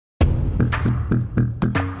Hi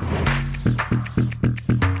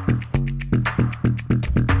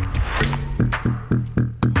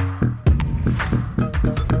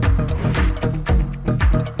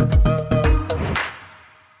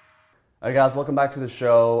guys, welcome back to the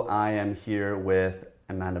show. I am here with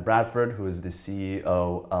Amanda Bradford, who is the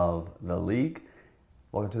CEO of The League.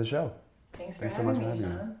 Welcome to the show. Thanks so much for having me,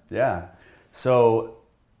 Sean. Yeah. So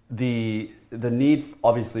the need,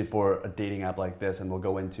 obviously, for a dating app like this, and we'll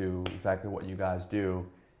go into exactly what you guys do,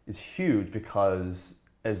 is huge because,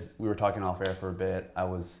 as we were talking off air for a bit,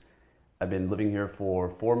 I've been living here for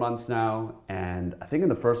 4 months now, and I think in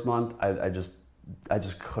the first month, I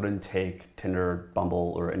just couldn't take Tinder,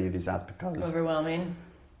 Bumble, or any of these apps because overwhelming.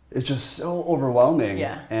 It's just so overwhelming.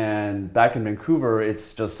 Yeah. And back in Vancouver,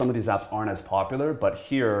 it's just some of these apps aren't as popular, but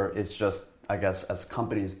here it's just, I guess, as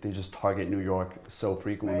companies, they just target New York so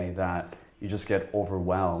frequently that you just get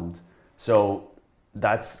overwhelmed. So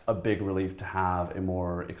that's a big relief to have a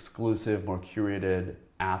more exclusive, more curated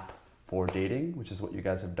app for dating, which is what you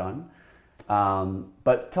guys have done.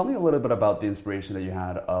 But tell me a little bit about the inspiration that you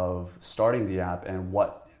had of starting the app and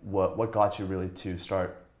what got you really to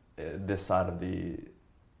start this side of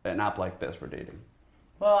an app like this for dating.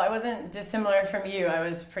 Well, I wasn't dissimilar from you. I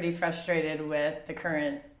was pretty frustrated with the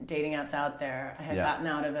current dating apps out there. I had gotten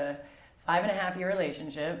out of a 5.5-year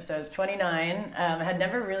relationship, so I was 29. I had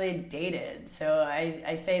never really dated. So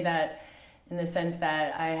I say that in the sense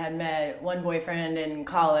that I had met one boyfriend in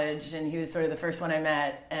college, and he was sort of the first one I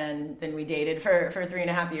met, and then we dated for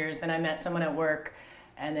 3.5 years. Then I met someone at work,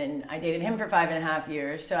 and then I dated him for 5.5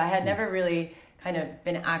 years. So I had never really kind of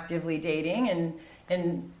been actively dating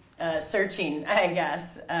and searching, I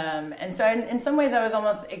guess. And so in some ways I was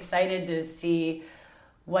almost excited to see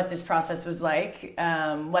what this process was like,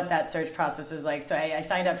 what that search process was like. So I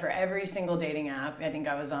signed up for every single dating app. I think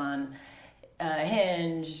I was on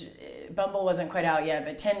Hinge, Bumble wasn't quite out yet,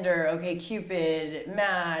 but Tinder, OkCupid,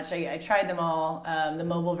 Match, I tried them all, the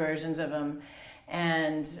mobile versions of them.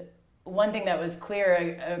 And one thing that was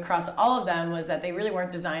clear across all of them was that they really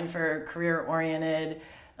weren't designed for career-oriented,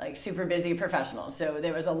 like super busy professionals. So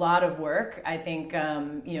there was a lot of work. I think,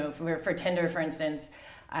 for Tinder, for instance,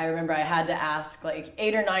 I remember I had to ask like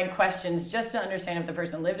 8 or 9 questions just to understand if the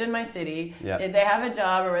person lived in my city. Yep. Did they have a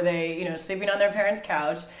job, or were they, sleeping on their parents'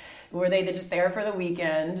 couch? Were they just there for the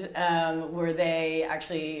weekend? Were they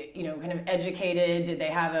actually, kind of educated? Did they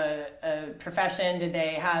have a profession? Did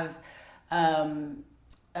they have an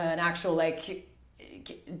actual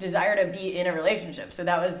desire to be in a relationship? So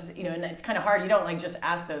that was, and it's kind of hard. You don't just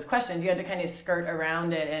ask those questions. You had to kind of skirt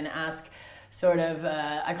around it and ask sort of,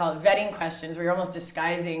 I call it vetting questions, where you're almost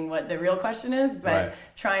disguising what the real question is, but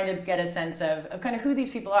trying to get a sense of kind of who these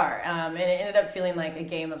people are. And it ended up feeling like a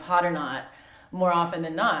game of hot or not, more often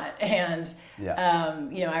than not. And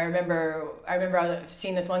I remember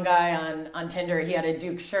seeing this one guy on Tinder. He had a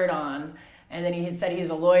Duke shirt on, and then he had said he was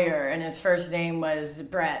a lawyer, and his first name was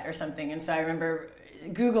Brett or something. And so I remember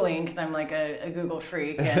Googling, because I'm like a Google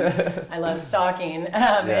freak and I love stalking.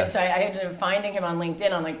 And so I ended up finding him on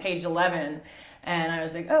LinkedIn on page 11. And I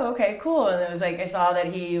was like, oh, okay, cool. And it was I saw that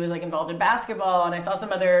he was involved in basketball, and I saw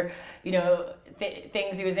some other,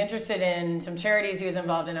 things he was interested in, some charities he was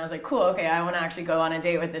involved in. I was like, cool, okay, I want to actually go on a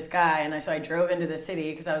date with this guy. And so I drove into the city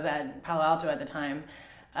because I was at Palo Alto at the time.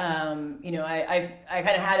 I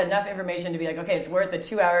kind of had enough information to be like, okay, it's worth a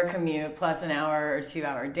 2-hour commute plus an hour or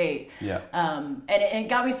 2-hour date. Yeah. And it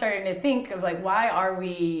got me starting to think of why are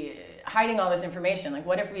we hiding all this information?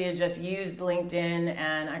 What if we had just used LinkedIn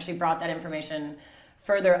and actually brought that information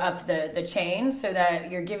further up the chain, so that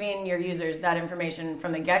you're giving your users that information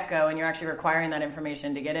from the get-go, and you're actually requiring that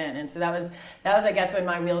information to get in. And so that was I guess when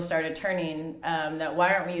my wheels started turning, that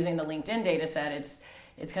why aren't we using the LinkedIn data set?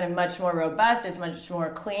 It's kind of much more robust, it's much more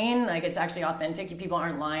clean, it's actually authentic. People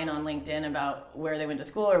aren't lying on LinkedIn about where they went to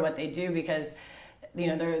school or what they do, because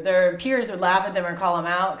their peers would laugh at them or call them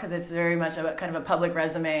out, because it's very much a kind of a public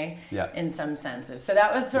resume in some senses. So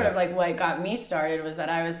that was sort of what got me started, was that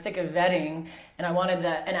I was sick of vetting, and I wanted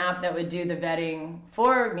an app that would do the vetting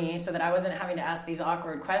for me, so that I wasn't having to ask these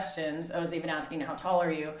awkward questions. I was even asking, how tall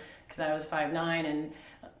are you? Because I was 5'9", and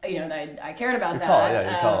I cared about that. Tall, yeah,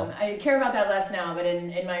 you're tall. I care about that less now, but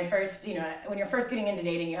in my first, when you're first getting into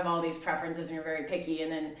dating, you have all these preferences and you're very picky,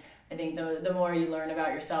 and then I think the more you learn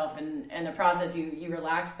about yourself and the process, you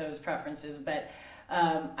relax those preferences. But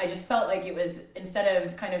I just felt like it was, instead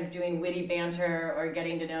of kind of doing witty banter or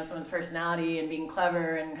getting to know someone's personality and being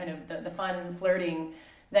clever and kind of the fun flirting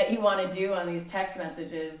that you want to do on these text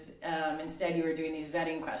messages, instead you were doing these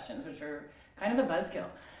vetting questions, which are kind of a buzzkill.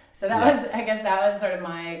 So that was sort of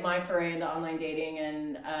my foray into online dating,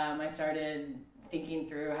 and I started thinking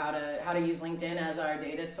through how to use LinkedIn as our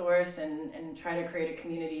data source and try to create a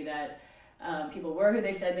community that people were who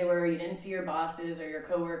they said they were. You didn't see your bosses or your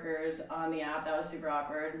coworkers on the app. That was super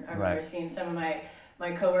awkward. I remember seeing some of my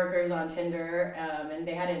coworkers on Tinder, and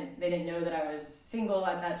they didn't know that I was single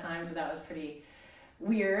at that time, so that was pretty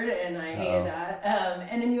weird, and I hated that.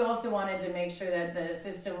 And then you also wanted to make sure that the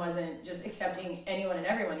system wasn't just accepting anyone and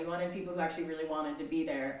everyone. You wanted people who actually really wanted to be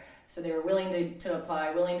there, so they were willing to apply,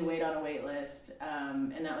 willing to wait on a wait list,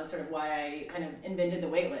 and that was sort of why I kind of invented the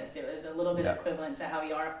wait list. It was a little bit equivalent to how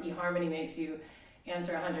eHarmony makes you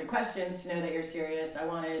answer 100 questions to know that you're serious. I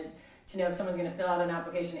wanted to know if someone's going to fill out an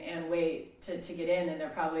application and wait to get in, then they're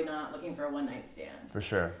probably not looking for a one-night stand. For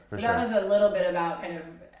sure. That was a little bit about kind of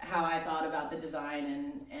how I thought about the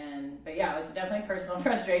design, but yeah, it was definitely personal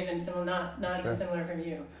frustration, so not dissimilar from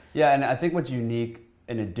you. Yeah, and I think what's unique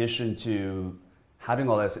in addition to having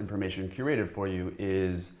all this information curated for you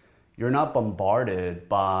is you're not bombarded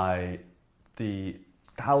by the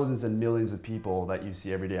thousands and millions of people that you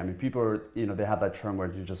see every day. I mean, people are, they have that term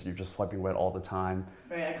where you're just swiping right all the time.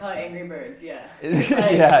 Right, I call it Angry Birds, yeah.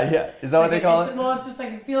 Yeah. Is that what they call it? Well, it's just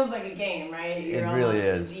like, it feels like a game, right? It really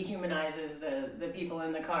is. It dehumanizes the people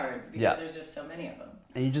in the cards because there's just so many of them.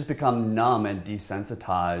 And you just become numb and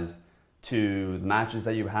desensitized to the matches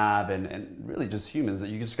that you have and really just humans.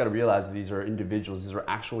 You just got to realize that these are individuals, these are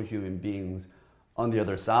actual human beings on the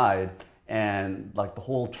other side. And like the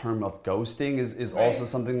whole term of ghosting is also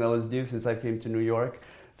something that was new since I came to New York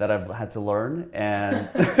that I've had to learn, and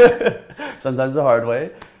sometimes the hard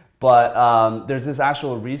way. But there's this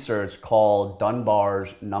actual research called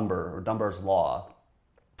Dunbar's number or Dunbar's law.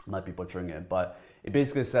 I might be butchering it, but it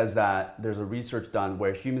basically says that there's a research done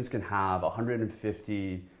where humans can have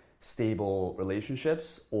 150 stable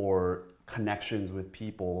relationships or connections with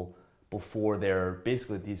people before they're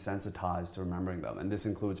basically desensitized to remembering them. And this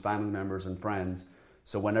includes family members and friends.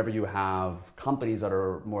 So whenever you have companies that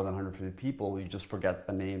are more than 150 people, you just forget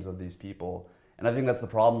the names of these people. And I think that's the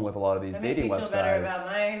problem with a lot of these dating websites. That makes me feel better about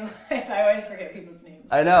my life. I always forget people's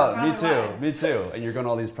names. I know, me too. And you're going to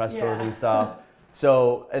all these press tours and stuff.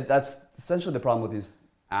 So that's essentially the problem with these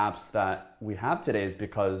apps that we have today, is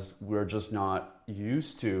because we're just not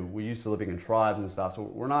used to living in tribes and stuff.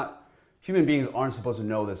 So human beings aren't supposed to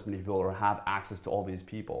know this many people or have access to all these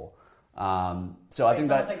people. So I think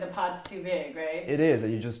it's almost like the pot's too big, right? It is,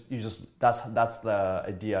 and you just that's the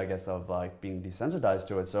idea, I guess, of like being desensitized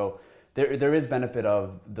to it. So there is benefit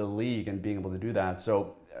of the league and being able to do that.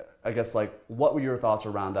 So I guess, like, what were your thoughts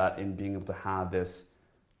around that in being able to have this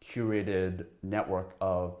curated network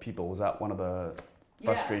of people? Was that one of the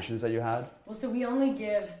frustrations that you had? Well, so we only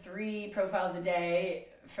give 3 profiles a day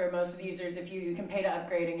for most of the users. If you can pay to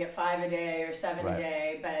upgrade and get 5 a day or 7 a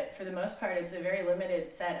day, but for the most part, it's a very limited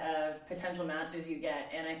set of potential matches you get.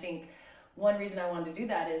 And I think one reason I wanted to do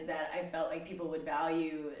that is that I felt like people would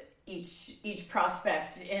value each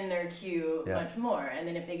prospect in their queue much more. And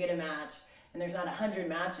then if they get a match and there's not 100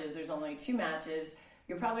 matches, there's only 2 matches,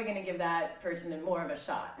 you're probably going to give that person more of a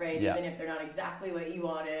shot, right? Even if they're not exactly what you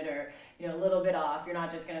wanted, or a little bit off, you're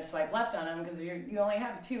not just going to swipe left on them because you only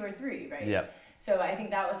have 2 or 3, right? Yeah. So I think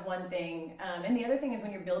that was one thing. And the other thing is,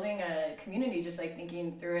 when you're building a community, just like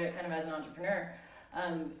thinking through it kind of as an entrepreneur,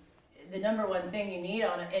 the number one thing you need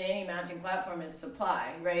in any matching platform is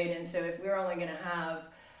supply, right? And so if we're only going to have,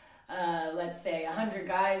 let's say, 100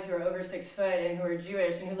 guys who are over 6 foot and who are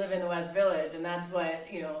Jewish and who live in the West Village, and that's what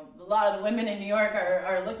a lot of the women in New York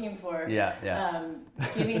are looking for.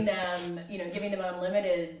 Giving them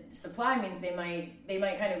unlimited supply means they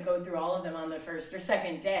might kind of go through all of them on the first or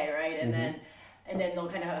second day, right? And then they'll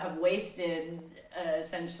kind of have wasted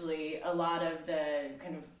essentially a lot of the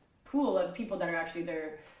kind of pool of people that are actually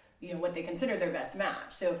what they consider their best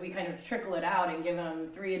match. So if we kind of trickle it out and give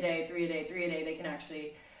them 3 a day, they can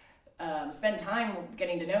actually spend time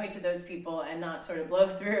getting to know each of those people and not sort of blow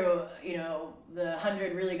through, the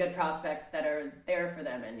 100 really good prospects that are there for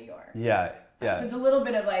them in New York. Yeah. So it's a little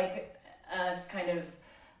bit of like us kind of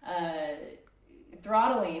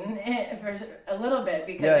throttling it for a little bit,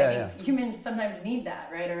 because I think humans sometimes need that,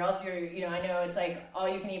 right? Or else you're, I know it's like all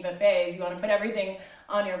you can eat buffets. You want to put everything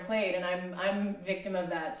on your plate, and I'm victim of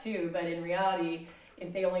that too. But in reality,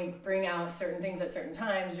 if they only bring out certain things at certain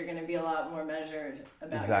times, you're going to be a lot more measured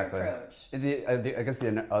about your approach. I guess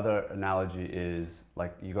the other analogy is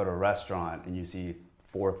like you go to a restaurant and you see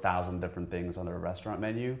 4,000 different things on their restaurant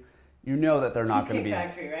menu. You know that they're not going to be...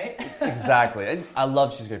 Cheesecake Factory, right? Exactly. And I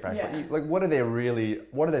love Cheesecake Factory. Yeah. Like, what are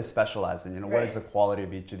they specialized in? What is the quality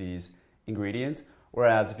of each of these ingredients?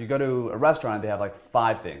 Whereas if you go to a restaurant, they have like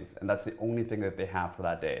 5 things, and that's the only thing that they have for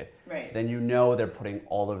that day. Right. Then they're putting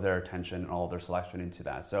all of their attention and all of their selection into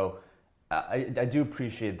that. So I do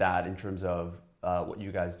appreciate that in terms of what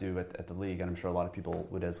you guys do at the league, and I'm sure a lot of people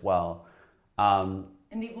would as well.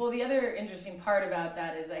 And the other interesting part about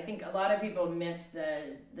that is I think a lot of people miss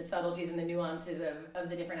the subtleties and the nuances of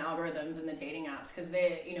the different algorithms in the dating apps, because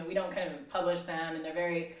we don't kind of publish them, and they're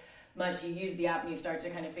very much, you use the app and you start to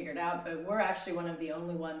kind of figure it out. But we're actually one of the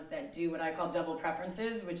only ones that do what I call double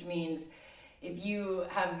preferences, which means if you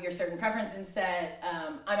have your certain preferences set,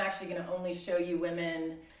 I'm actually going to only show you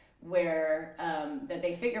women where that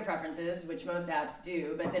they fit your preferences, which most apps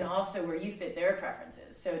do, but then also where you fit their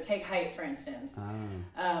preferences. So take height, for instance.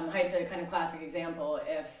 Height's a kind of classic example.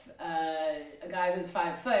 If a guy who's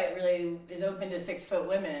 5 foot really is open to 6 foot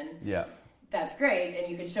women, that's great,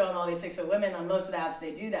 and you could show him all these 6 foot women. On most of the apps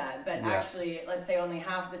they do that, but actually, let's say only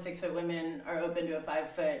half the 6 foot women are open to a 5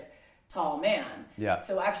 foot tall man.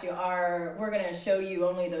 So actually we're going to show you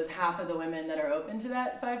only those half of the women that are open to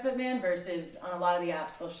that 5 foot man, versus on a lot of the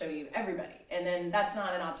apps they'll show you everybody. And then that's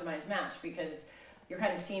not an optimized match, because you're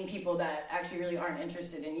kind of seeing people that actually really aren't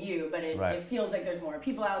interested in you, but it feels like there's more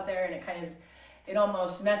people out there, and it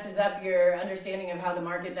almost messes up your understanding of how the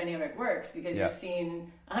market dynamic works, because you're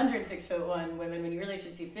seeing 100 6'1" women when you really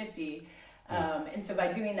should see 50. And so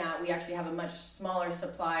by doing that, we actually have a much smaller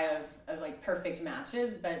supply of like perfect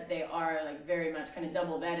matches, but they are like very much kind of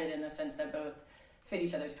double vetted in the sense that both fit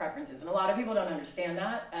each other's preferences. And a lot of people don't understand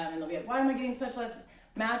that, and they'll be like, why am I getting such less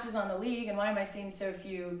matches on the league, and why am I seeing so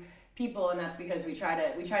few people? And that's because we try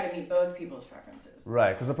to meet both people's preferences.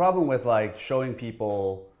 Right, because the problem with like showing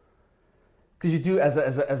people, because you do as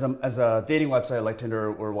a dating website like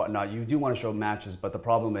Tinder or whatnot, you do want to show matches, but the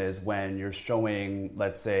problem is when you're showing,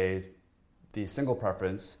 let's say, the single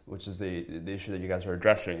preference, which is the issue that you guys are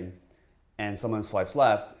addressing, and someone swipes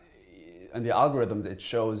left, and the algorithms, it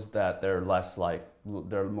shows that they're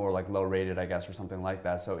more like low rated, I guess, or something like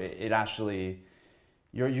that. So it actually,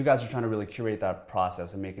 you guys are trying to really curate that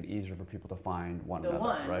process and make it easier for people to find one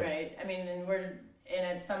another, right? I mean, and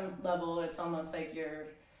at some level, it's almost like you're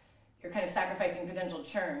kind of sacrificing potential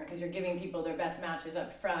churn, because you're giving people their best matches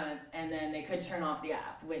up front, and then they could turn off the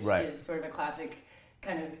app, which is sort of a classic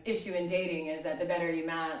kind of issue in dating, is that the better you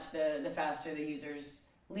match, the faster the users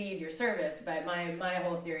leave your service. But my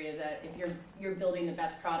whole theory is that if you're building the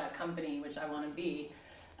best product company, which I want to be,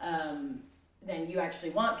 then you actually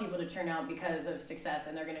want people to turn out because of success,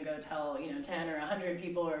 and they're going to go tell 10 or 100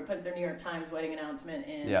 people, or put their New York Times wedding announcement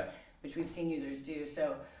in, which we've seen users do.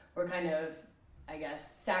 So we're kind of, I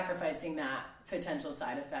guess, sacrificing that potential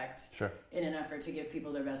side effect in an effort to give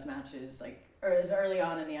people their best matches, or as early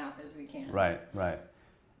on in the app as we can. Right.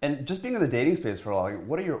 And just being in the dating space for a while,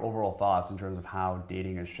 what are your overall thoughts in terms of how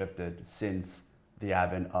dating has shifted since the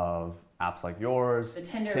advent of apps like yours? The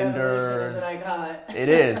Tinder revolution is what I call it. It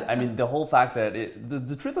is. I mean, the whole fact that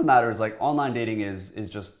the truth of the matter is, like, online dating is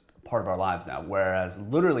just part of our lives now. Whereas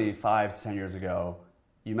literally 5 to 10 years ago,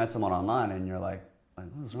 you met someone online and you're like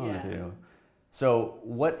what's wrong with you? So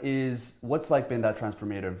what's like been that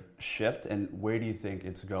transformative shift, and where do you think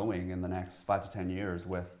it's going in the next 5 to 10 years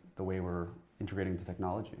with the way we're integrating the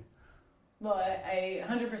technology? Well, I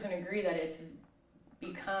 100% agree that it's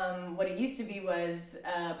become, what it used to be was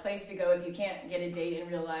a place to go if you can't get a date in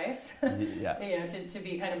real life. To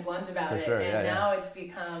be kind of blunt about it. Now it's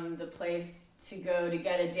become the place to go to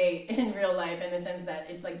get a date in real life, in the sense that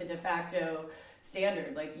it's like the de facto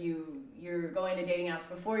standard. Like you're going to dating apps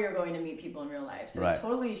before you're going to meet people in real life. So it's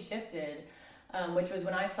totally shifted. Which was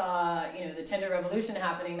when I saw, the Tinder revolution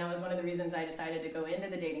happening. That was one of the reasons I decided to go into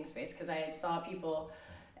the dating space, because I saw people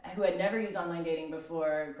who had never used online dating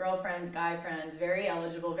before, girlfriends, guy friends, very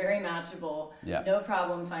eligible, very matchable, no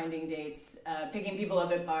problem finding dates, picking people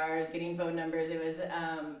up at bars, getting phone numbers. It was,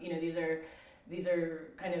 these are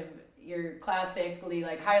kind of your classically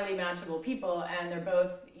like highly matchable people, and they're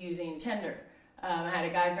both using Tinder. I had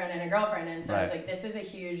a guy friend and a girlfriend, and so I was like, this is a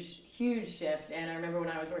huge shift. And I remember when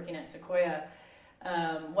I was working at Sequoia,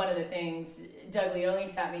 one of the things, Doug Leone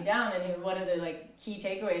sat me down, and one of the key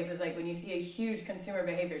takeaways was when you see a huge consumer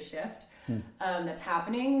behavior shift that's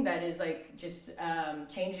happening, that is just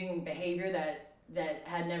changing behavior that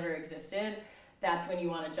had never existed, that's when you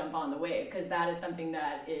want to jump on the wave, because that is something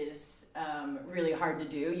that is really hard to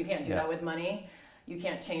do. You can't do that with money. You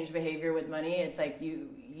can't change behavior with money. It's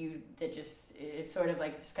it's sort of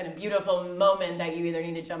like this kind of beautiful moment that you either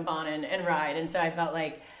need to jump on and ride. And so I felt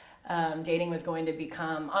like online dating was going to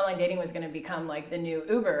become like the new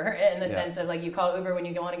Uber, in the sense of you call Uber when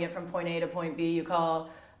you want to get from point A to point B. You call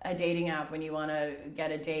a dating app when you want to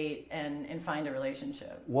get a date and find a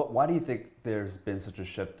relationship. Why do you think there's been such a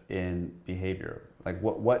shift in behavior? Like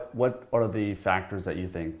what are the factors that you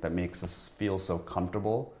think that makes us feel so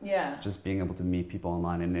comfortable? Yeah. Just being able to meet people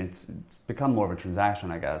online, and it's become more of a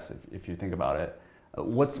transaction, I guess, if you think about it.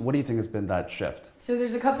 What do you think has been that shift? So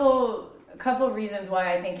there's a couple reasons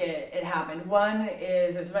why I think it happened. One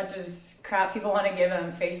is, as much as crap people want to give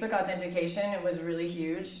them, Facebook authentication, it was really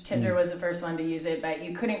huge. Tinder was the first one to use it, but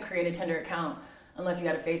you couldn't create a Tinder account unless you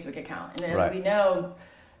had a Facebook account. And as we know,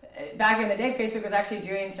 back in the day, Facebook was actually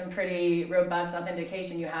doing some pretty robust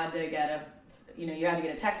authentication. You had to get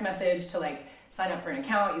a text message to like sign up for an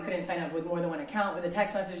account. You couldn't sign up with more than one account with a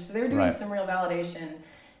text message. So they were doing some real validation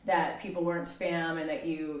that people weren't spam, and that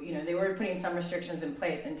they were putting some restrictions in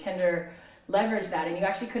place. And Tinder leveraged that, and you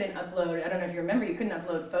actually couldn't upload, I don't know if you remember, you couldn't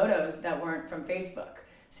upload photos that weren't from Facebook.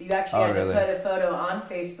 So you actually had to put a photo on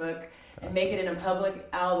Facebook and make it in a public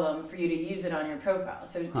album for you to use it on your profile.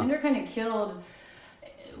 So Tinder kind of killed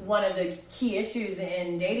one of the key issues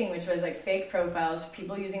in dating, which was like fake profiles,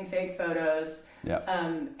 people using fake photos,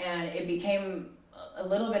 and it became a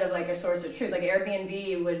little bit of like a source of truth. Like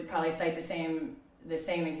Airbnb would probably cite the same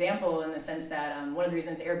example, in the sense that one of the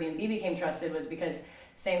reasons Airbnb became trusted was because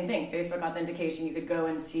same thing, Facebook authentication. You could go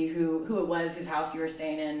and see who it was, whose house you were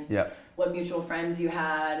staying in, what mutual friends you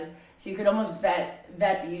had. So you could almost vet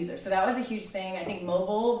the user. So that was a huge thing. I think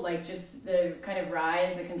mobile, like just the kind of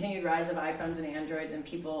the continued rise of iPhones and Androids, and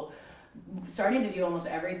people starting to do almost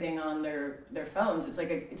everything on their phones.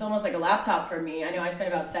 It's almost like a laptop for me. I know I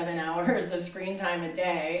spend about 7 hours of screen time a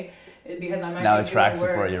day, because I'm actually now it tracks doing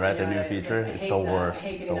it work. for you, right? The new feature. It's the worst. I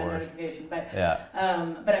hate getting that notification, but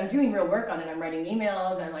but I'm doing real work on it. I'm writing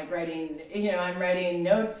emails. I'm like I'm writing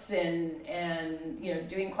notes and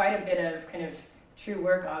doing quite a bit of kind of true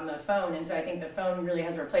work on the phone. And so I think the phone really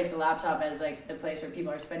has replaced the laptop as like the place where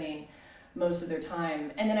people are spending most of their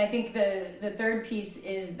time. And then I think the third piece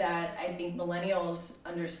is that I think millennials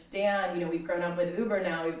understand. We've grown up with Uber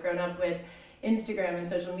now. We've grown up with Instagram and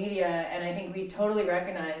social media, and I think we totally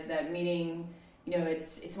recognize that meeting,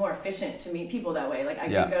 it's more efficient to meet people that way. Like I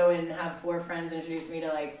could go and have 4 friends introduce me to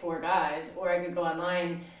like 4 guys, or I could go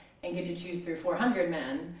online and get to choose through 400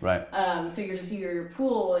 men. Right. So your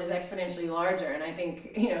pool is exponentially larger, and I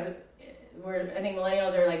think I think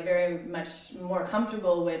millennials are like very much more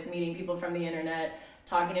comfortable with meeting people from the internet,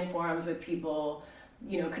 talking in forums with people,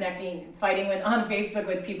 connecting, fighting on Facebook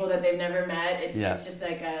with people that they've never met. It's just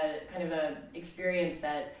like a kind of a experience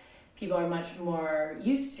that people are much more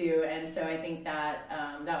used to. And so I think that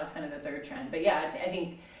that was kind of the third trend. But yeah, I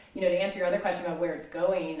think, to answer your other question about where it's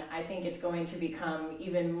going, I think it's going to become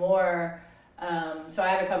even more, so I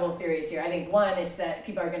have a couple of theories here. I think one is that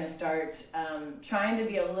people are going to start trying to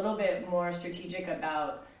be a little bit more strategic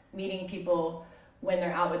about meeting people when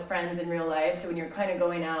they're out with friends in real life. So when you're kind of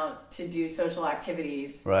going out to do social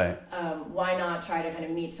activities, why not try to kind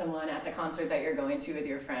of meet someone at the concert that you're going to with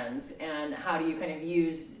your friends? And how do you kind of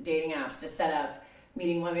use dating apps to set up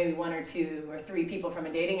meeting maybe 1 or 2 or 3 people from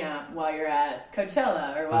a dating app while you're at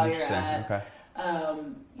Coachella, or while you're at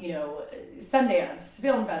Sundance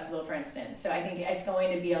Film Festival, for instance. So I think it's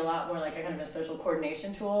going to be a lot more like a kind of a social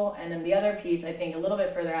coordination tool. And then the other piece, I think a little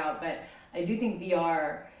bit further out, but I do think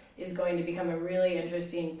VR is going to become a really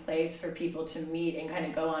interesting place for people to meet and kind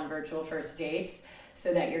of go on virtual first dates,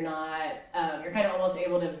 so that you're not, you're kind of almost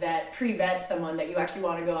able to pre-vet someone that you actually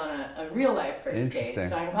want to go on a real life first date.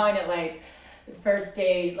 So I'm calling it like first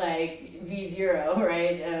date, like V0,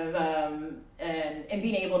 right? And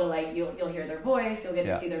being able to like, you'll hear their voice, you'll get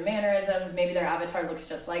to see their mannerisms, maybe their avatar looks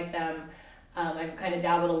just like them. I've kind of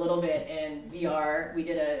dabbled a little bit in VR. We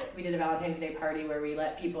did a Valentine's Day party where we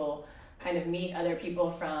let people kind of meet other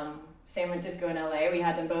people from San Francisco and LA. We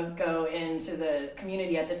had them both go into the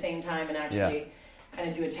community at the same time and actually kind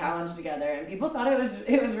of do a challenge together. And people thought it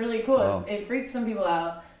was really cool. Wow. It freaked some people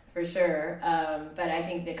out for sure. But I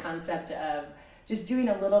think the concept of just doing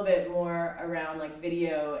a little bit more around like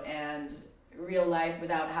video and real life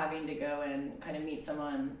without having to go and kind of meet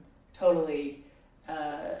someone totally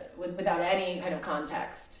without any kind of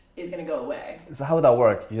context is going to go away. So how would that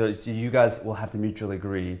work? You guys will have to mutually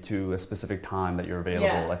agree to a specific time that you're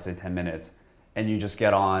available, let's say 10 minutes, and you just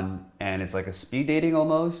get on, and it's like a speed dating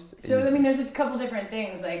almost? So, I mean, there's a couple different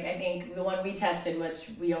things. Like, I think the one we tested, which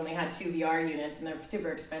we only had 2 VR units, and they're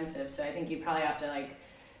super expensive, so I think you probably have to, like,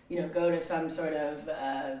 go to some sort of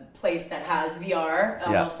place that has VR,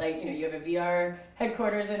 almost like, you have a VR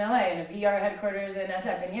headquarters in LA and a VR headquarters in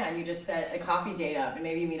SF, and you just set a coffee date up, and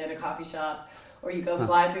maybe you meet at a coffee shop, or you go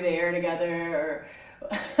fly through the air together, or...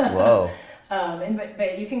 Whoa.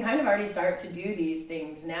 But you can kind of already start to do these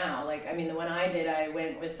things now. Like, I mean, the one I did, I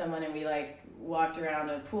went with someone and we, like, walked around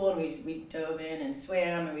a pool, and we dove in and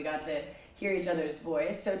swam, and we got to hear each other's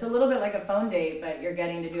voice. So it's a little bit like a phone date, but you're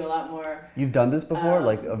getting to do a lot more. You've done this before,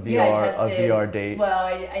 like a VR, yeah, I tested, a VR date. Well,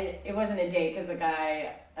 it wasn't a date because the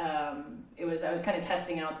guy, I was kind of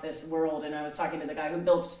testing out this world, and I was talking to the guy who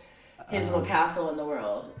built his little castle in the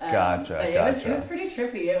world. Gotcha. But it was pretty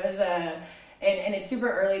trippy. It was and it's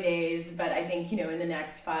super early days, but I think in the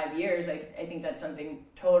next 5 years, I think that's something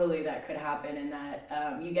totally that could happen, and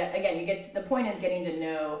that you get the point is getting to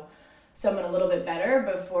know someone a little bit better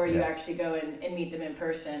before you actually go and meet them in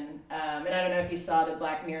person. And I don't know if you saw the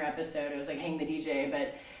Black Mirror episode, it was like Hang the DJ,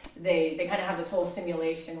 but they kind of have this whole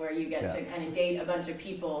simulation where you get to kind of date a bunch of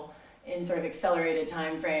people in sort of accelerated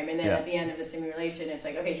time frame, and then at the end of the simulation it's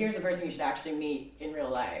like, okay, here's a person you should actually meet in real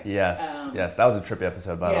life. Yes, that was a trippy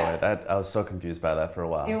episode, by the way. I was so confused by that for a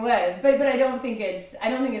while. It was, but I don't think it's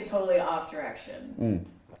totally off direction.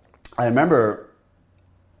 I remember,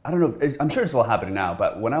 I don't know, I'm sure it's still happening now,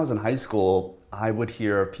 but when I was in high school, I would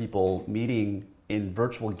hear people meeting in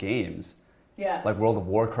virtual games. Yeah. Like World of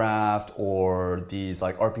Warcraft or these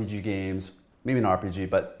like RPG games, maybe an RPG,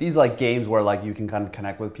 but these like games where like you can kind of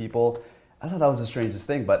connect with people. I thought that was the strangest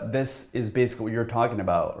thing, but this is basically what you're talking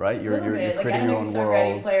about, right? You're creating your own world.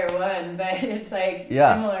 Ready Player One, but it's like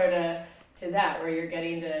similar to that, where you're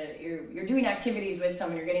getting to you're doing activities with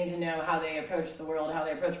someone, you're getting to know how they approach the world, how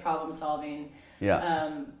they approach problem solving.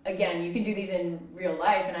 Yeah. Again, you can do these in real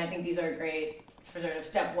life, and I think these are great for sort of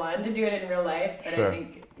step one to do it in real life. But I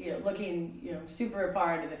think looking super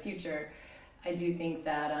far into the future, I do think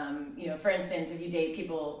that for instance, if you date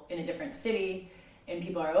people in a different city and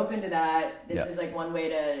people are open to that, this is like one way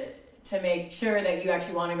to make sure that you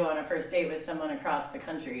actually want to go on a first date with someone across the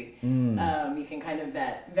country. You can kind of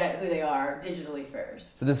vet who they are digitally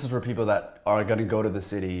first. So this is for people that are going to go to the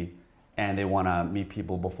city and they want to meet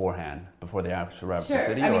people beforehand, before they actually arrive at the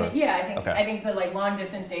city? I think that like long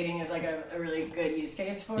distance dating is like a really good use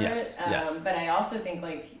case for it. But I also think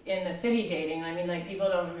like in the city dating, I mean, like people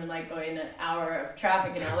don't even like going an hour of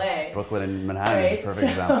traffic in LA. Brooklyn and Manhattan is a perfect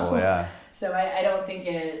example, yeah. So I don't think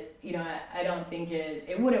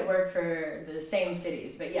it wouldn't work for the same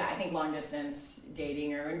cities. But yeah, I think long distance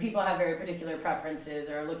dating, or when people have very particular preferences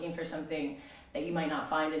or are looking for something that you might not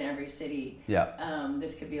find in every city.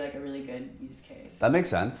 This could be like a really good use case. That makes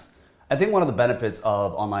sense. I think one of the benefits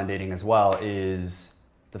of online dating as well is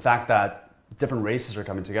the fact that different races are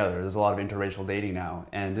coming together. There's a lot of interracial dating now.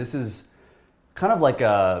 And this is kind of like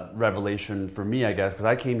a revelation for me, I guess, because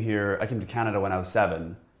I came to Canada when I was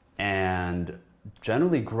 7, and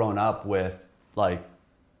generally grown up with like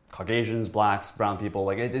Caucasians, blacks, brown people.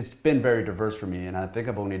 Like it's been very diverse for me. And I think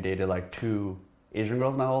I've only dated like 2 Asian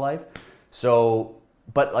girls my whole life. So,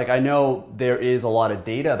 but like I know there is a lot of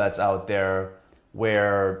data that's out there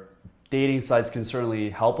where dating sites can certainly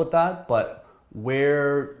help with that, but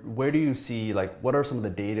where do you see, like, what are some of the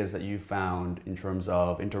data that you found in terms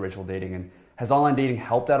of interracial dating, and has online dating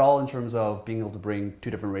helped at all in terms of being able to bring 2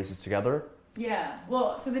 different races together? Yeah,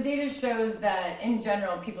 well, so the data shows that in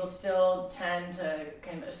general, people still tend to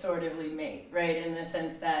kind of assortively mate, right? In the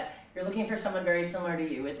sense that you're looking for someone very similar to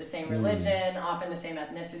you with the same religion, often the same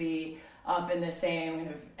ethnicity, often the same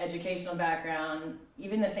kind of educational background,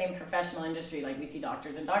 even the same professional industry. Like we see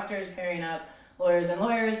doctors and doctors pairing up, lawyers and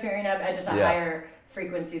lawyers pairing up at just a higher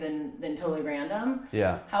frequency than totally random.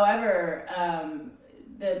 Yeah. However,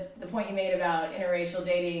 the point you made about interracial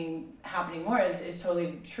dating happening more is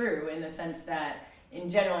totally true, in the sense that in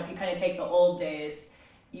general, if you kind of take the old days,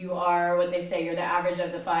 you are what they say, you're the average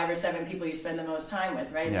of the 5 or 7 people you spend the most time with,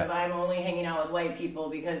 right? So if I'm only hanging out with white people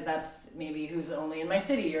because that's maybe who's only in my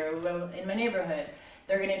city or in my neighborhood,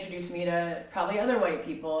 they're going to introduce me to probably other white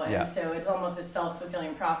people. And so it's almost a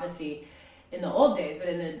self-fulfilling prophecy in the old days. But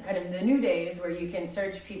in the kind of the new days, where you can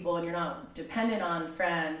search people and you're not dependent on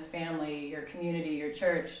friends, family, your community, your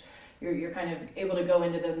church, you're kind of able to go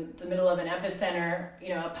into the middle of an epicenter,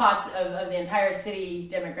 a pot of the entire city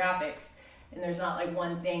demographics. And there's not like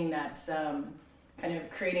one thing that's kind of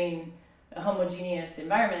creating a homogeneous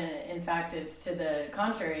environment. In fact, it's to the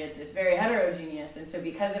contrary, it's very heterogeneous. And so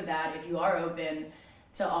because of that, if you are open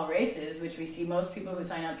to all races, which we see most people who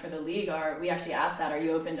sign up for the league we actually ask that, are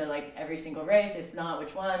you open to like every single race? If not,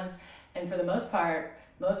 which ones? And for the most part,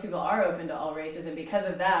 most people are open to all races. And because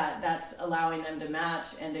of that, that's allowing them to match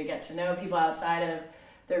and to get to know people outside of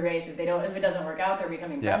their race. If it doesn't work out, they're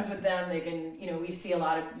becoming friends with them. They can, we see a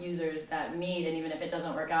lot of users that meet, and even if it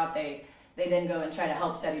doesn't work out, they then go and try to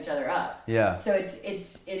help set each other up. Yeah. So it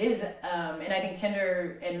is, and I think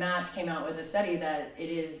Tinder and Match came out with a study that it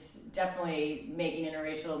is definitely making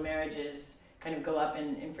interracial marriages kind of go up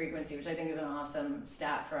in frequency, which I think is an awesome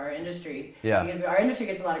stat for our industry. Yeah. Because our industry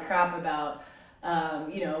gets a lot of crap about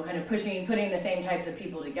kind of putting the same types of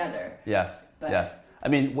people together. Yes, yes. I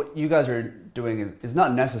mean, what you guys are doing is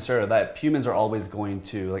not necessarily that. Humans are always going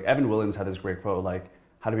to, like Evan Williams had this great quote, like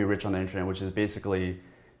how to be rich on the internet, which is basically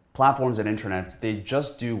platforms and internet, they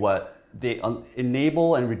just do what they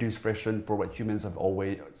enable and reduce friction for what humans have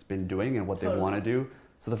always been doing and what they want to do.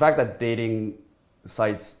 So the fact that dating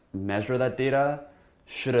sites measure that data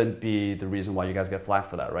shouldn't be the reason why you guys get flack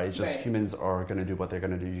for that, right? It's just humans are going to do what they're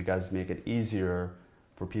going to do. You guys make it easier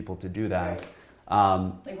for people to do that. Right.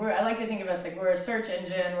 I like to think of us like we're a search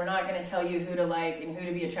engine. We're not going to tell you who to like and who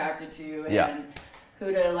to be attracted to and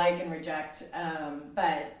who to like and reject.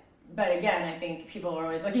 But again, I think people are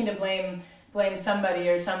always looking to blame somebody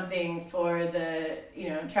or something for the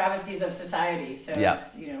travesties of society. So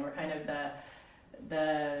it's we're kind of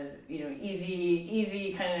the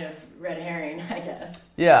easy kind of red herring, I guess.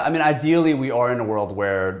 Yeah, I mean, ideally we are in a world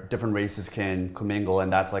where different races can commingle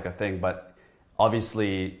and that's like a thing, but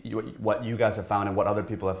obviously, what you guys have found and what other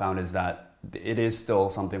people have found is that it is still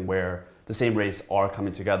something where the same race are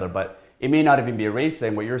coming together, but it may not even be a race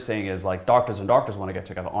thing. What you're saying is like doctors and doctors want to get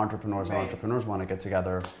together, entrepreneurs and entrepreneurs want to get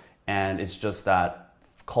together, and it's just that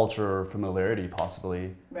culture familiarity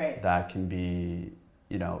possibly that can be,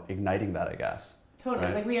 igniting that, I guess. Totally.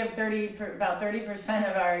 Right? Like we have about 30%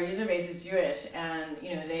 of our user base is Jewish, and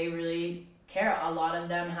they really care. A lot of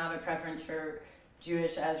them have a preference for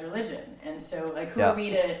Jewish as religion, and so like who are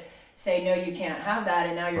we to say no, you can't have that,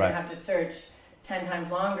 and now you're gonna have to search 10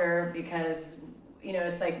 times longer because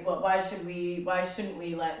it's like, well, why shouldn't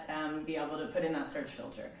we let them be able to put in that search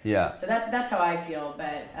filter? So that's how I feel,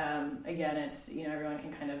 but again, it's everyone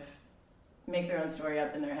can kind of make their own story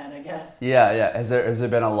up in their head, I guess. Has there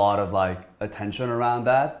been a lot of like attention around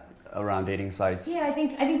dating sites? I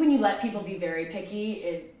think when you let people be very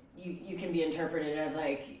picky, you can be interpreted as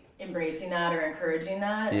like embracing that or encouraging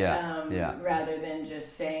that, rather than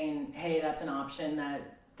just saying, hey, that's an option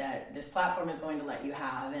that this platform is going to let you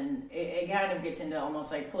have. And it kind of gets into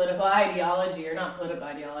almost like political ideology, or not political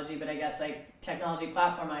ideology, but I guess like technology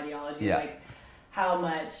platform ideology. Like, how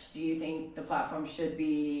much do you think the platform should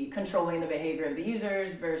be controlling the behavior of the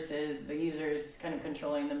users versus the users kind of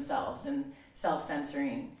controlling themselves and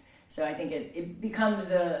self-censoring? So I think it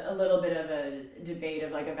becomes a little bit of a debate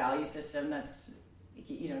of like a value system that's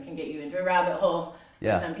can get you into a rabbit hole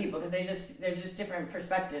with some people, because there's just different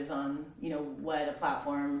perspectives on what a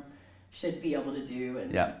platform should be able to do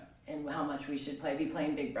and how much we should be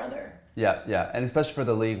playing Big Brother. And especially for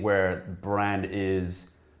the league where brand is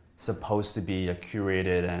supposed to be a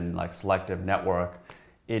curated and like selective network,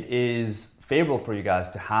 it is favorable for you guys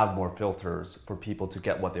to have more filters for people to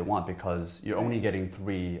get what they want, because you're only getting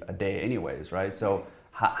 3 a day anyways, right? So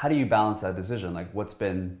how do you balance that decision? Like what's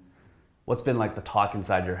been like the talk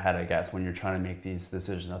inside your head, I guess, when you're trying to make these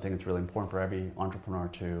decisions? I think it's really important for every entrepreneur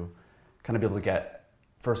to kind of be able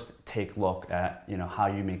to take look at, how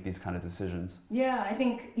you make these kind of decisions. Yeah, I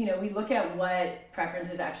think, we look at what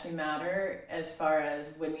preferences actually matter as far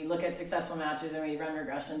as when we look at successful matches and we run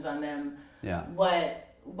regressions on them,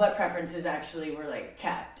 what preferences actually were like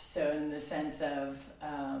kept. So in the sense of,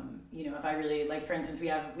 if I really, like for instance, we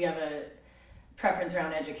have a preference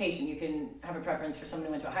around education. You can have a preference for someone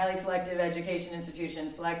who went to a highly selective education institution,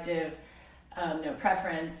 selective, no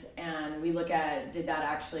preference, and we look at, did that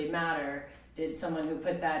actually matter? Did someone who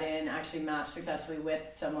put that in actually match successfully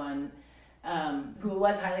with someone who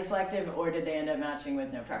was highly selective, or did they end up matching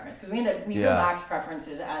with no preference? Because we relax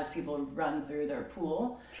preferences as people run through their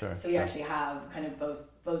pool. So you actually have kind of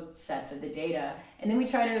both sets of the data, and then we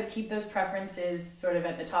try to keep those preferences sort of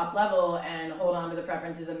at the top level and hold on to the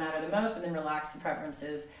preferences that matter the most, and then relax the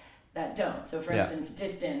preferences that don't. So for instance,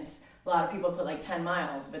 distance, a lot of people put like 10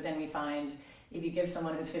 miles, but then we find if you give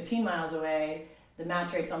someone who's 15 miles away, the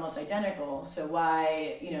match rate's almost identical. So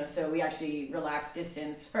why, so we actually relax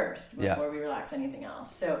distance first before we relax anything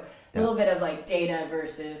else. So a little bit of like data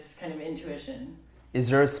versus kind of intuition. Is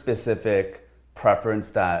there a specific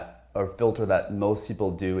preference or filter that most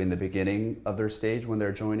people do in the beginning of their stage when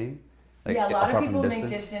they're joining? Like, a lot of people make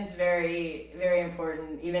distance very, very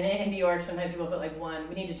important. Even in New York, sometimes people put like 1.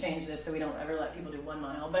 We need to change this so we don't ever let people do 1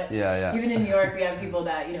 mile. But even in New York, we have people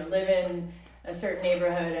that live in a certain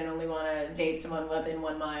neighborhood and only want to date someone within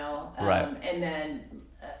 1 mile. And then,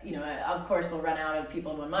 of course, we'll run out of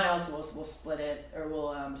people in 1 mile, so we'll split it, or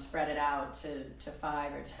we'll spread it out to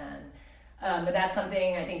 5 or 10. But that's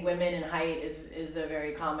something I think women and height is a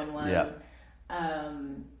very common one.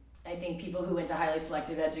 I think people who went to highly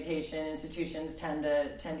selective education institutions tend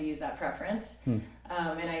to use that preference. And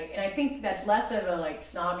I think that's less of a like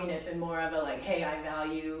snobbiness and more of a like, hey, I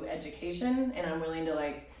value education and I'm willing to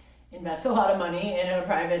like invest a lot of money in a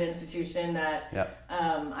private institution that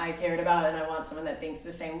I cared about, and I want someone that thinks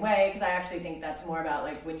the same way, because I actually think that's more about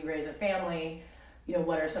like when you raise a family,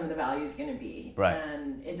 what are some of the values going to be? Right.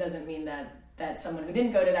 And it doesn't mean that someone who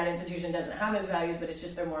didn't go to that institution doesn't have those values, but it's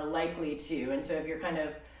just they're more likely to. And so if you're kind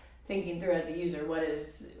of thinking through as a user,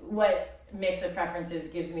 what mix of preferences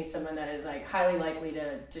gives me someone that is like highly likely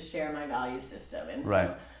to share my value system, and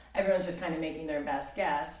so everyone's just kind of making their best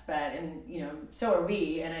guess, and so are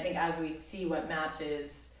we. And I think as we see what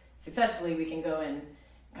matches successfully, we can go and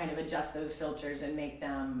kind of adjust those filters and make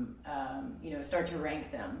them, start to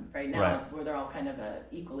rank them. Right now, it's where they're all kind of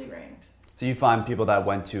equally ranked. So you find people that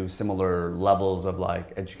went to similar levels of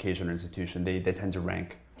like education or institution, they tend to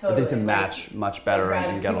rank. Totally. They tend to match much better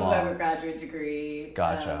and get along. People who have a graduate degree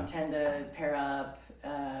tend to pair up.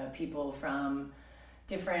 People from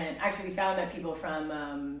different. Actually, we found that people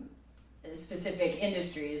from specific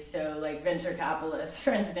industries. So, like venture capitalists,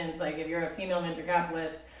 for instance, like if you're a female venture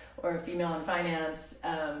capitalist or a female in finance,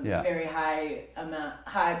 very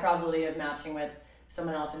high probability of matching with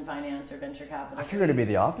someone else in finance or venture capital. I figured it'd be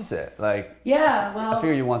the opposite. I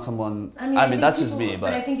figure you want someone. I mean that's just me,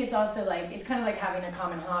 but I think it's also like it's kind of like having a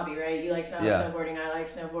common hobby, right? You like snowboarding, I like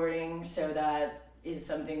snowboarding, so that is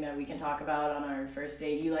something that we can talk about on our first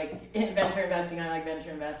date. You like venture investing, I like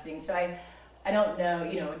venture investing. So I don't know,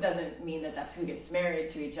 it doesn't mean that that's who gets married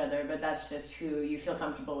to each other, but that's just who you feel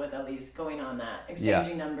comfortable with, at least going on that,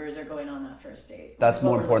 exchanging numbers or going on that first date. That's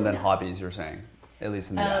more important than hobbies, you're saying. At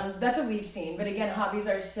least in the app. That's what we've seen. But again, hobbies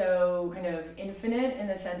are so kind of infinite in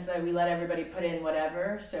the sense that we let everybody put in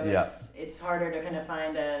whatever. So it's harder to kind of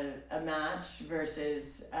find a match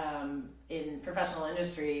versus in professional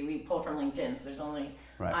industry, we pull from LinkedIn. So there's only,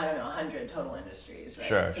 100 total industries,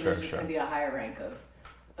 right? So there's just going to be a higher rank of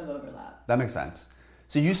overlap. That makes sense.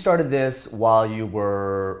 So you started this while you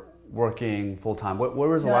were working full-time. Where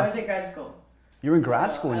was the last? I was at grad school. You were in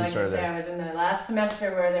grad school when you started this? I was in the last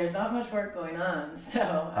semester where there's not much work going on, so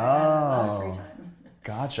I had a lot of free time.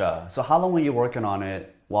 Gotcha. So how long were you working on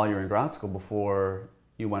it while you were in grad school before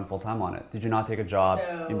you went full-time on it? Did you not take a job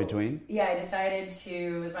in between? Yeah, I decided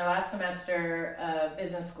it was my last semester of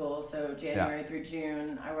business school, so January through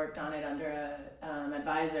June. I worked on it under an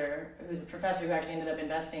advisor who's a professor who actually ended up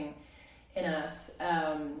investing in us,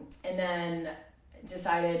 and then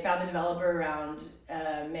found a developer around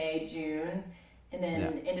May, June, and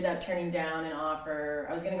then ended up turning down an offer.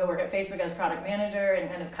 I was going to go work at Facebook as product manager and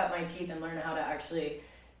kind of cut my teeth and learn how to actually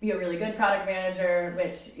be a really good product manager,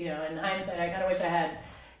 which, in hindsight, I kind of wish I had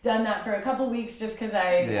done that for a couple weeks just because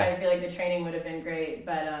I feel like the training would have been great,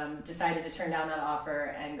 but decided to turn down that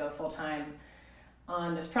offer and go full-time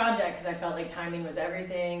on this project because I felt like timing was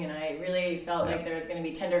everything, and I really felt like there was going to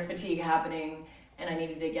be tender fatigue happening, and I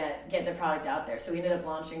needed to get the product out there. So we ended up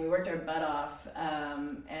launching. We worked our butt off,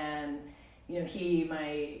 and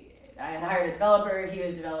I had hired a developer. He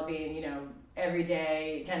was developing, every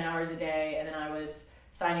day, 10 hours a day, and then I was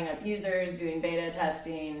signing up users, doing beta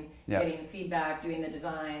testing, getting feedback, doing the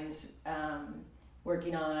designs,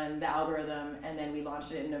 working on the algorithm, and then we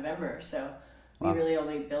launched it in November. So we really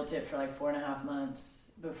only built it for like 4.5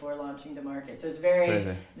 months before launching to market. So it's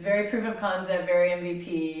very proof of concept, very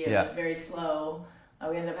MVP. It was very slow.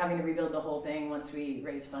 We ended up having to rebuild the whole thing once we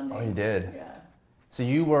raised funding. Oh, you did? Yeah. So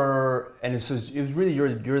you were, and it was really you're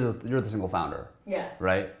the single founder. Yeah.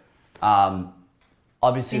 Right.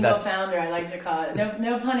 Obviously, single founder. I like to call it.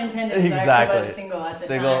 No pun intended. Exactly. I actually was single at the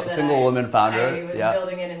time. Single woman founder. I was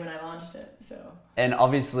building it when I launched it. So. And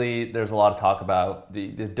obviously, there's a lot of talk about the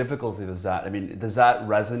difficulty of that. I mean, does that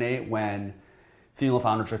resonate when female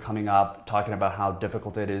founders are coming up talking about how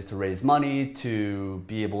difficult it is to raise money, to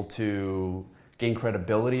be able to gain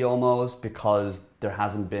credibility almost, because there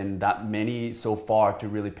hasn't been that many so far to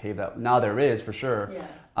really pave that. Now there is, for sure. Yeah.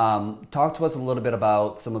 Talk to us a little bit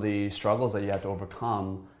about some of the struggles that you had to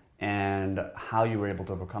overcome and how you were able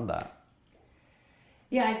to overcome that.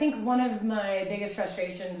 Yeah, I think one of my biggest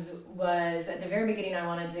frustrations was at the very beginning I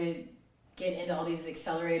wanted to get into all these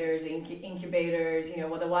accelerators, incubators,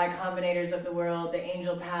 the Y Combinators of the world, the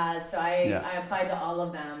angel pads. So I applied to all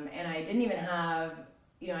of them, and I didn't even have,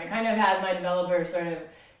 I kind of had my developer sort of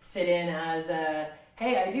sit in as a,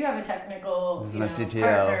 hey, I do have a technical partner.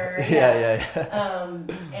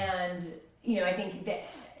 And, I think that,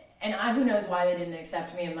 and who knows why they didn't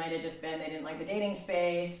accept me. It might have just been they didn't like the dating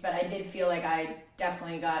space, but I did feel like I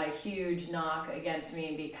definitely got a huge knock against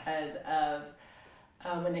me because of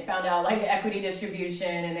when they found out like equity distribution,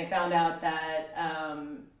 and they found out that I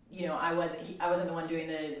wasn't the one doing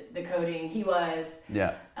the coding. He was.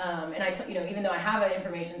 Yeah. And even though I have an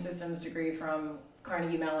information systems degree from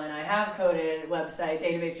Carnegie Mellon. I have coded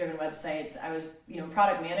database-driven websites. I was,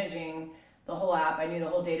 product managing the whole app. I knew the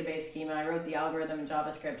whole database schema. I wrote the algorithm in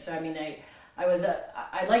JavaScript. So,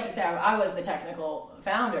 I'd like to say I was the technical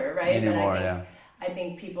founder, right? Anymore, I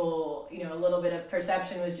think people, a little bit of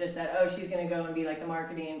perception was just that, oh, she's going to go and be like the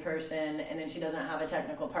marketing person, and then she doesn't have a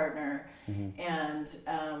technical partner. Mm-hmm. And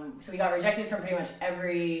so we got rejected from pretty much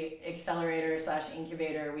every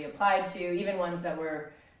accelerator/incubator we applied to, even ones that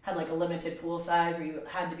had like a limited pool size where you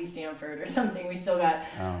had to be Stanford or something. We still got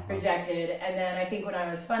rejected. And then I think when I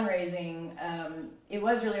was fundraising, it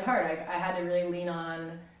was really hard. I had to really lean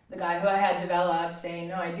on the guy who I had developed, saying,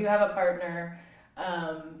 no, I do have a partner,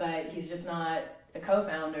 but he's just not a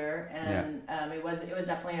co-founder. And it was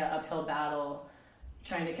definitely an uphill battle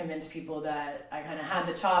trying to convince people that I kind of had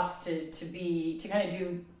the chops to be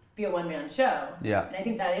a one-man show. Yeah. And I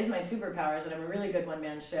think that is my superpower, is that I'm a really good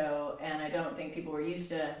one-man show, and I don't think people were used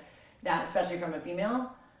to that, especially from a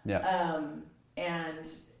female. Yeah.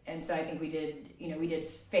 And so I think we did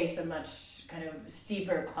face a much kind of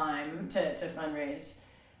steeper climb to fundraise.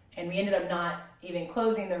 And we ended up not even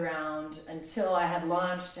closing the round until I had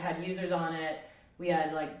launched, had users on it. We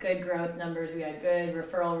had like good growth numbers. We had good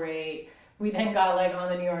referral rate. We then got like on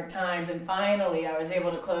the New York Times, and finally I was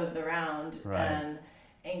able to close the round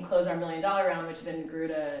and close our $1 million round, which then grew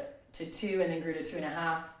to 2 and then grew to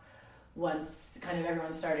 2.5 once kind of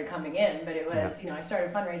everyone started coming in. But it was, I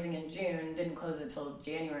started fundraising in June, didn't close it till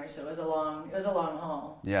January. So it was a long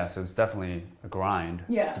haul. Yeah. So it's definitely a grind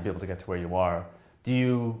to be able to get to where you are. Do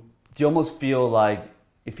you almost feel like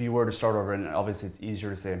if you were to start over, and obviously it's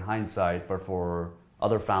easier to say in hindsight, but for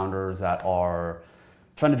other founders that are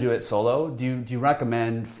trying to do it solo, do you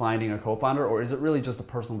recommend finding a co-founder, or is it really just a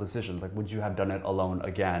personal decision? Like, would you have done it alone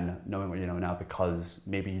again, knowing what you know now, because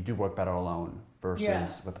maybe you do work better alone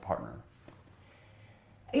versus with a partner?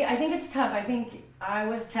 Yeah, I think it's tough. I think I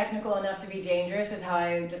was technical enough to be dangerous, is how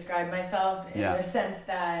I describe myself, in the sense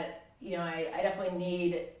that, I definitely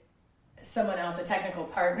need someone else, a technical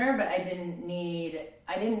partner, but I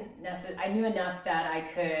knew enough that I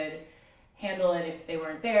could handle it if they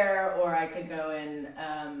weren't there, or I could go and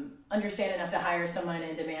understand enough to hire someone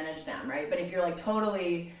and to manage them, right? But if you're like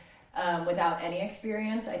totally without any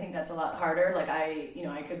experience, I think that's a lot harder. Like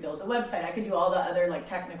I could build the website, I could do all the other like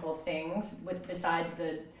technical things besides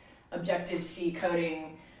the Objective-C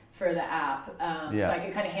coding for the app. So I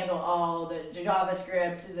could kind of handle all the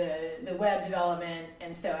JavaScript, the web development,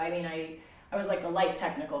 and so I was like the light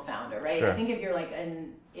technical founder, right? Sure. I think if you're like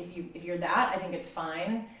if you're that, I think it's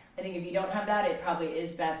fine. I think if you don't have that, it probably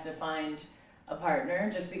is best to find a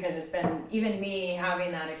partner, just because it's been, even me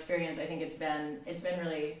having that experience, I think it's been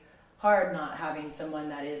really hard not having someone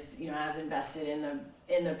that is, as invested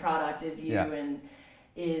in the product as you, and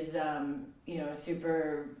is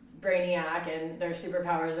super brainiac, and their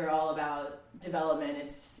superpowers are all about development.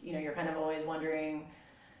 It's, you're kind of always wondering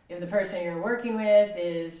if the person you're working with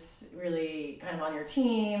is really kind of on your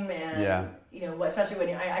team, and especially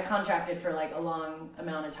when I contracted for like a long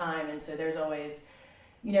amount of time, and so there's always,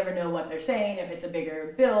 you never know what they're saying, if it's a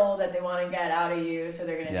bigger bill that they want to get out of you, so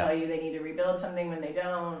they're going to tell you they need to rebuild something when they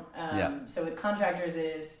don't. So with contractors,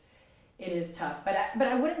 it is tough. But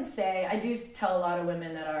I wouldn't say, I do tell a lot of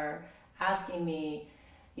women that are asking me,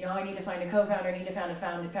 I need to find a co-founder, I need to found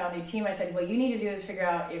a team. I said, what you need to do is figure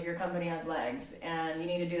out if your company has legs, and you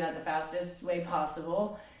need to do that the fastest way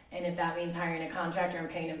possible. And if that means hiring a contractor and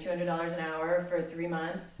paying them $200 an hour for 3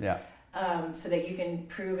 months, so that you can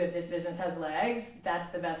prove if this business has legs, that's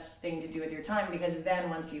the best thing to do with your time, because then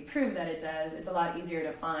once you prove that it does, it's a lot easier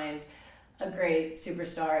to find a great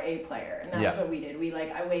superstar A player. And that's what we did.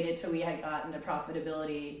 I waited till we had gotten to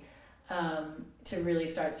profitability to really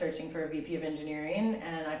start searching for a VP of engineering,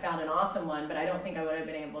 and I found an awesome one, but I don't think I would have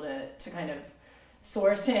been able to kind of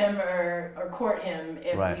source him or court him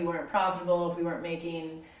if we weren't profitable, if we weren't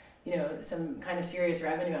making some kind of serious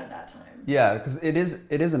revenue at that time. Yeah, because it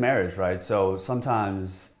is a marriage, right? So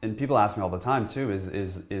sometimes, and people ask me all the time too, is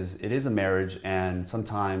it is a marriage, and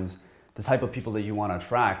sometimes the type of people that you want to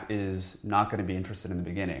attract is not going to be interested in the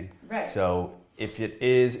beginning. Right. So if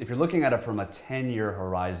you're looking at it from a 10-year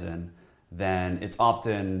horizon, then it's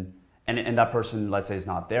often, and that person, let's say, is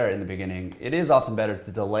not there in the beginning, it is often better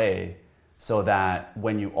to delay, so that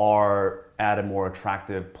when you are at a more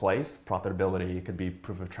attractive place, profitability, it could be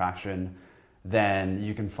proof of traction, then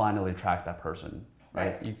you can finally attract that person,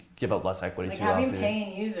 right? You give up less equity to having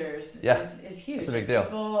paying users is huge. It's a big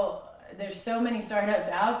deal. There's so many startups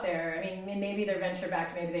out there. I mean, maybe they're venture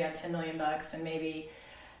backed, maybe they have $10 million, and maybe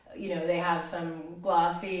they have some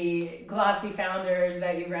glossy founders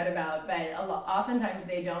that you've read about, but oftentimes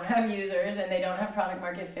they don't have users and they don't have product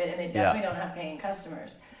market fit, and they definitely don't have paying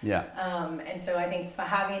customers. Yeah. And so I think for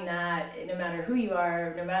having that, no matter who you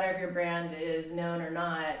are, no matter if your brand is known or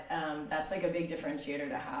not, that's like a big differentiator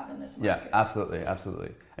to have in this market. Yeah, absolutely.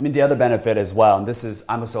 I mean, the other benefit as well, and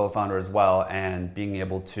I'm a solo founder as well, and being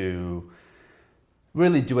able to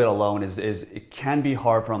really do it alone is it can be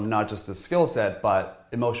hard from not just the skill set, but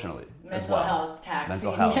emotionally as well. Mental health taxing.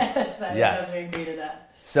 Mental health. Yes, I definitely agree to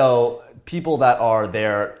that. So people that are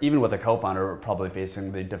there, even with a co-founder, are probably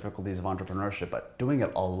facing the difficulties of entrepreneurship, but doing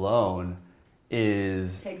it alone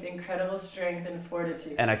takes incredible strength and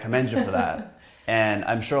fortitude. And I commend you for that. And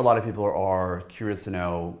I'm sure a lot of people are curious to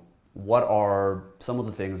know, what are some of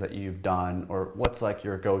the things that you've done, or what's like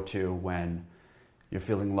your go-to when you're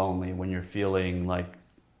feeling lonely, when you're feeling like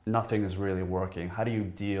nothing is really working? How do you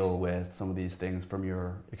deal with some of these things from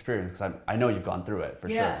your experience? Because I know you've gone through it for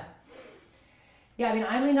sure. Yeah, I mean,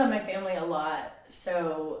 I leaned on my family a lot.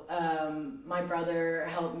 So my brother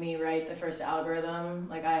helped me write the first algorithm.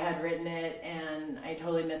 Like, I had written it, and I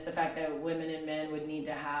totally missed the fact that women and men would need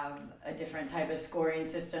to have a different type of scoring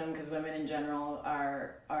system, because women in general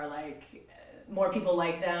are like, more people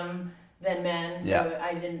like them than men. So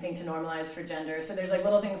I didn't think to normalize for gender. So there's like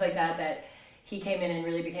little things like that he came in and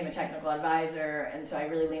really became a technical advisor, and so I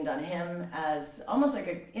really leaned on him as almost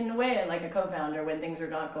like in a way like a co-founder. When things were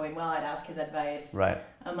not going well, I'd ask his advice. Right.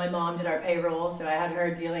 My mom did our payroll, so I had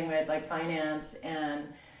her dealing with like finance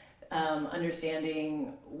and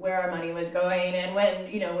understanding where our money was going, and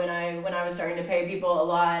when I was starting to pay people a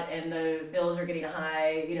lot and the bills were getting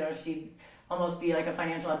high, she'd almost be like a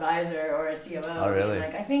financial advisor or a COO. Oh, really?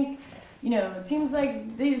 Like, I think, it seems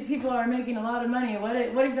like these people are making a lot of money.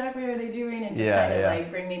 What exactly are they doing? And just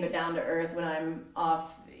like bring me down to earth when I'm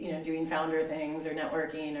off, doing founder things or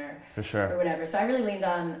networking or for sure, or whatever. So I really leaned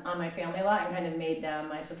on my family a lot and kind of made them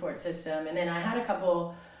my support system. And then I had a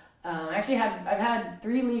couple. I've had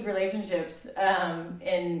 3 league relationships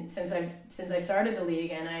since I started the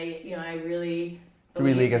league, and I really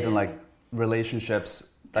 3 league as in like relationships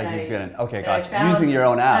that you've been in. Okay, gotcha. Found, using your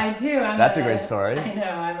own app. I do. That's a great story. I know.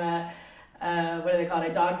 I'm a what do they call it?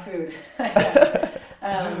 A dog food, I guess.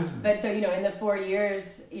 But so, in the 4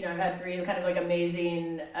 years, I've had 3 kind of like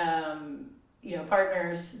amazing,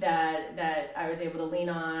 partners that I was able to lean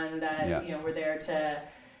on, that, were there to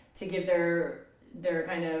give their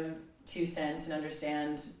kind of 2 cents and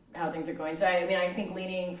understand how things are going. So, I think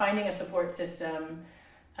finding a support system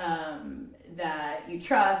that you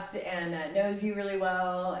trust and that knows you really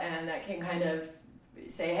well and that can kind of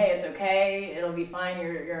say, hey, it's okay, it'll be fine,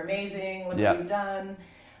 you're amazing, look what you've done.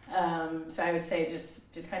 So I would say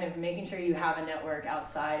just kind of making sure you have a network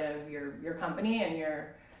outside of your company and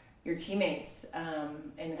your teammates,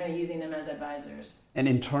 and kind of using them as advisors. And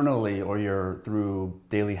internally, or through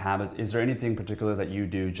daily habits, is there anything particular that you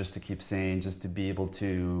do just to keep sane, just to be able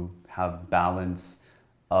to have balance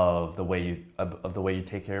of the way you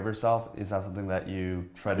take care of yourself? Is that something that you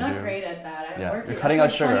try to do? I'm not great at that. You're cutting out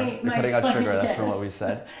sugar. You're cutting out sugar. That's from what we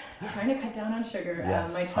said. I'm trying to cut down on sugar.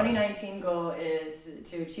 Yes, my 2019 goal is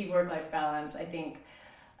to achieve work-life balance. I think,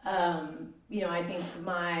 I think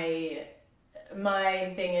my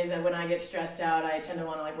thing is that when I get stressed out, I tend to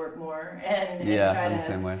want to like work more and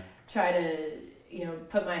try to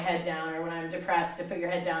put my head down, or when I'm depressed, to put your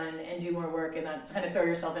head down and do more work, and not kind of throw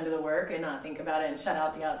yourself into the work and not think about it and shut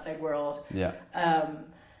out the outside world. Yeah.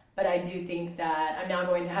 But I do think that I'm now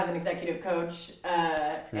going to have an executive coach,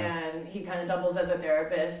 and he kind of doubles as a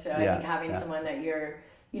therapist. So I think having someone that you're,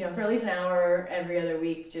 for at least an hour every other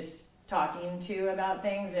week, just talking to about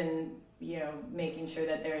things, and making sure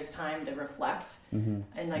that there's time to reflect, and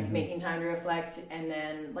making time to reflect, and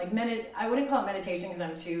then like I wouldn't call it meditation because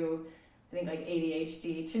I'm too, I think, like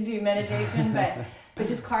ADHD to do meditation, but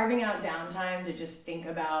just carving out downtime to just think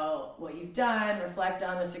about what you've done, reflect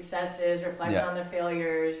on the successes, reflect on the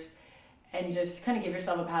failures, and just kind of give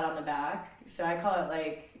yourself a pat on the back. So I call it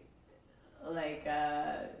like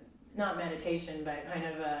not meditation, but kind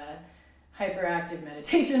of a hyperactive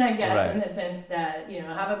meditation, I guess, in the sense that,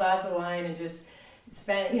 have a glass of wine and just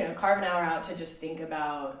carve an hour out to just think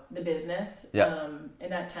about the business. And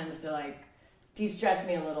that tends to like de-stress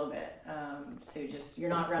me a little bit. So just, you're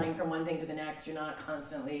not running from one thing to the next. You're not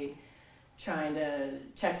constantly trying to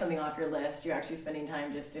check something off your list. You're actually spending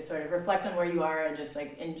time just to sort of reflect on where you are and just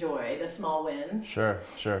like enjoy the small wins. Sure.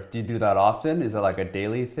 Do you do that often? Is it like a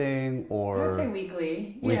daily thing, or? I would say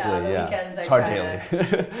weekly. The weekends I hard try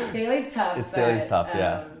daily. Daily's tough. Daily's tough,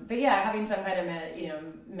 yeah. But yeah, having some kind of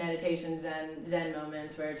meditations and Zen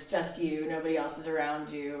moments where it's just you, nobody else is around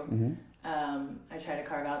you. I try to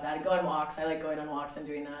carve out that. I go on walks. I like going on walks and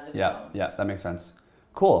doing that as well. Yeah, that makes sense.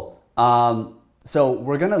 Cool. So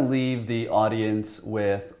we're going to leave the audience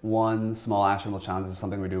with one small actionable challenge. This is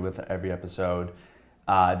something we do with every episode.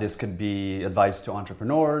 This could be advice to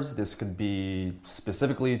entrepreneurs. This could be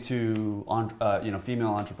specifically to female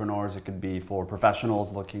entrepreneurs. It could be for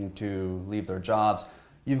professionals looking to leave their jobs.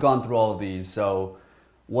 You've gone through all of these. So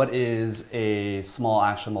what is a small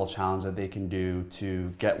actionable challenge that they can do to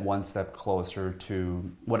get one step closer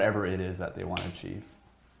to whatever it is that they want to achieve?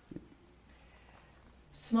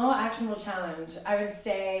 Small actionable challenge. I would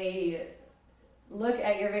say look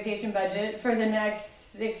at your vacation budget for the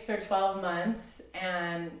next 6 or 12 months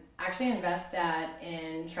and actually invest that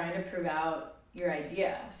in trying to prove out your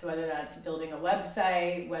idea. So whether that's building a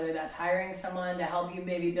website, whether that's hiring someone to help you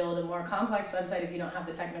maybe build a more complex website if you don't have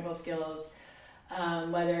the technical skills,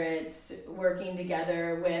 whether it's working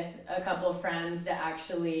together with a couple of friends to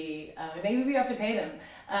actually, maybe you have to pay them.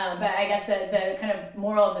 But I guess the kind of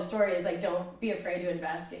moral of the story is like, don't be afraid to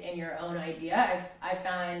invest in your own idea. I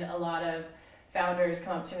find a lot of founders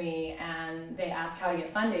come up to me and they ask how to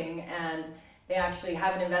get funding, and they actually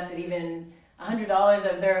haven't invested even $100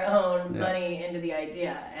 of their own money into the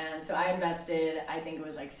idea. And so I invested, I think it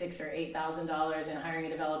was like $6,000 or $8,000 in hiring a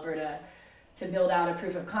developer to build out a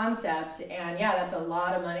proof of concept. And yeah, that's a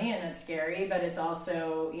lot of money and it's scary, but it's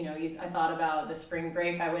also, I thought about the spring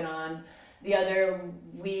break I went on the other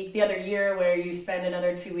year, where you spend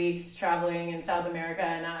another 2 weeks traveling in South America,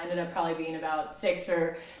 and that ended up probably being about $6,000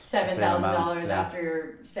 or $7,000 after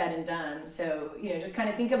you're said and done. So, just kind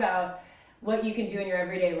of think about what you can do in your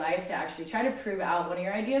everyday life to actually try to prove out one of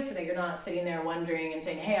your ideas, so that you're not sitting there wondering and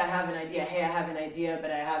saying, hey, I have an idea,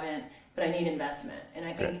 but I need investment. And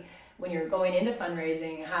I think when you're going into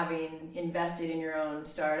fundraising, having invested in your own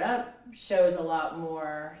startup shows a lot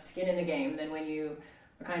more skin in the game than when you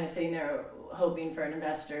are kind of sitting there hoping for an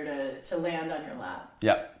investor to land on your lap.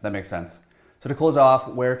 Yeah, that makes sense. So to close off,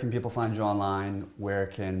 where can people find you online? Where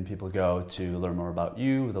can people go to learn more about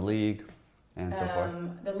you, the League, and so forth?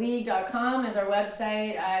 Theleague.com is our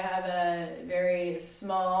website. I have a very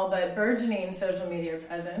small but burgeoning social media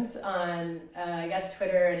presence on, I guess,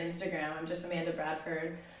 Twitter and Instagram. I'm just Amanda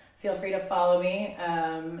Bradford. Feel free to follow me.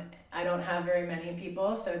 I don't have very many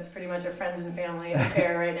people, so it's pretty much a friends and family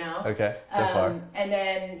affair right now. Okay, so far. And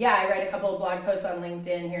then, I write a couple of blog posts on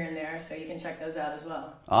LinkedIn here and there, so you can check those out as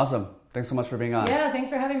well. Awesome. Thanks so much for being on. Yeah, thanks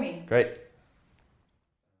for having me. Great.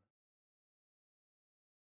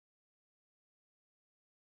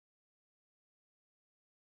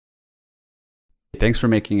 Thanks for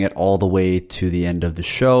making it all the way to the end of the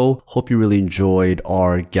show. Hope you really enjoyed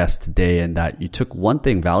our guest today and that you took one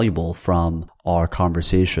thing valuable from our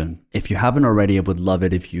conversation. If you haven't already, I would love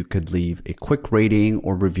it if you could leave a quick rating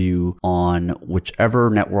or review on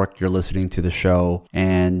whichever network you're listening to the show,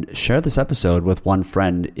 and share this episode with one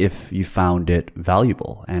friend if you found it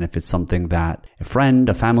valuable, and if it's something that a friend,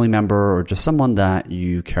 a family member, or just someone that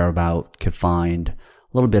you care about could find a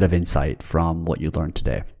little bit of insight from what you learned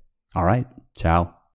today. All right. Ciao.